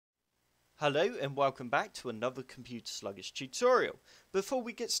Hello and welcome back to another Computer Sluggish tutorial. Before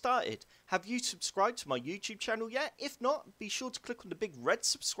we get started, have you subscribed to my YouTube channel yet? If not, be sure to click on the big red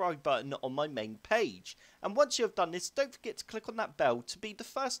subscribe button on my main page. And once you have done this, don't forget to click on that bell to be the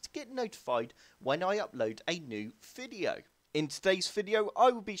first to get notified when I upload a new video. In today's video, I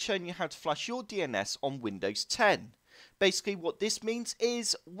will be showing you how to flush your DNS on Windows 10. Basically what this means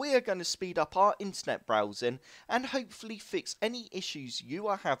is we're going to speed up our internet browsing and hopefully fix any issues you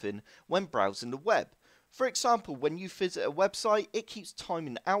are having when browsing the web. For example, when you visit a website, it keeps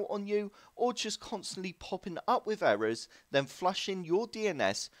timing out on you or just constantly popping up with errors, then flushing your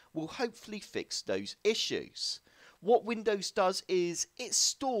DNS will hopefully fix those issues. What Windows does is it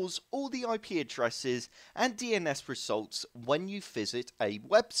stores all the IP addresses and DNS results when you visit a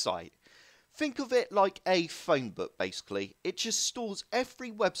website. Think of it like a phone book basically. It just stores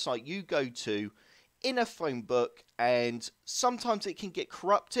every website you go to in a phone book, and sometimes it can get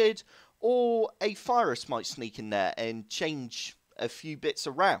corrupted or a virus might sneak in there and change a few bits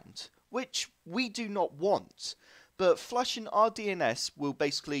around, which we do not want. But flushing our DNS will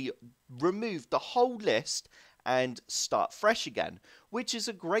basically remove the whole list and start fresh again, which is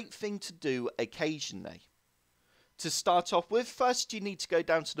a great thing to do occasionally. To start off with, first you need to go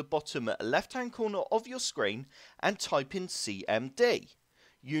down to the bottom left hand corner of your screen and type in CMD.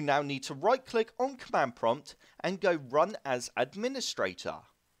 You now need to right click on command prompt and go run as administrator.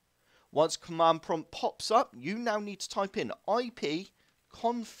 Once command prompt pops up, you now need to type in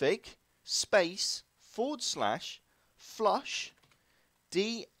ipconfig //flush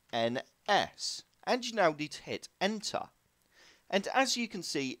DNS and you now need to hit enter. And as you can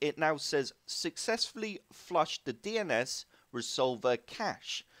see, it now says successfully flushed the DNS resolver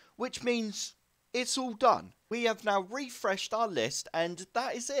cache, which means it's all done. We have now refreshed our list and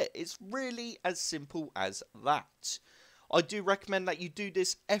that is it. It's really as simple as that. I do recommend that you do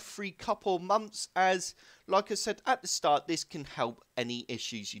this every couple of months as, like I said at the start, this can help any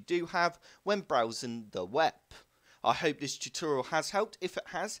issues you do have when browsing the web. I hope this tutorial has helped. If it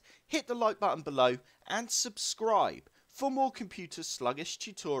has, hit the like button below and subscribe for more computer sluggish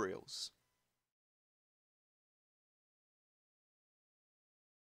tutorials.